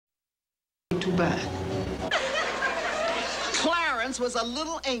too bad. Clarence was a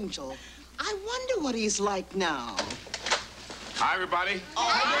little angel. I wonder what he's like now. Hi, everybody. Oh,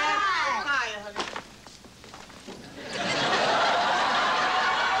 hi.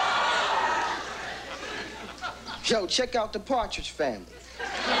 Yo, check out the Partridge Family.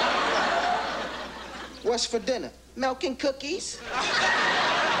 What's for dinner? Milk and cookies?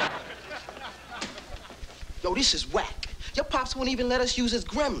 Yo, this is whack. Your pops won't even let us use his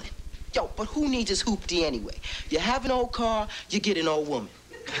gremlin. Yo, but who needs his hoopty anyway? You have an old car, you get an old woman.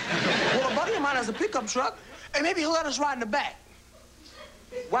 Well, a buddy of mine has a pickup truck, and maybe he'll let us ride in the back.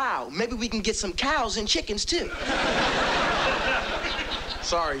 Wow, maybe we can get some cows and chickens, too.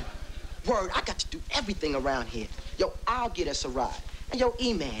 Sorry. Word, I got to do everything around here. Yo, I'll get us a ride. And yo,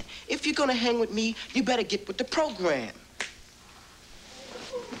 E-Man, if you're gonna hang with me, you better get with the program.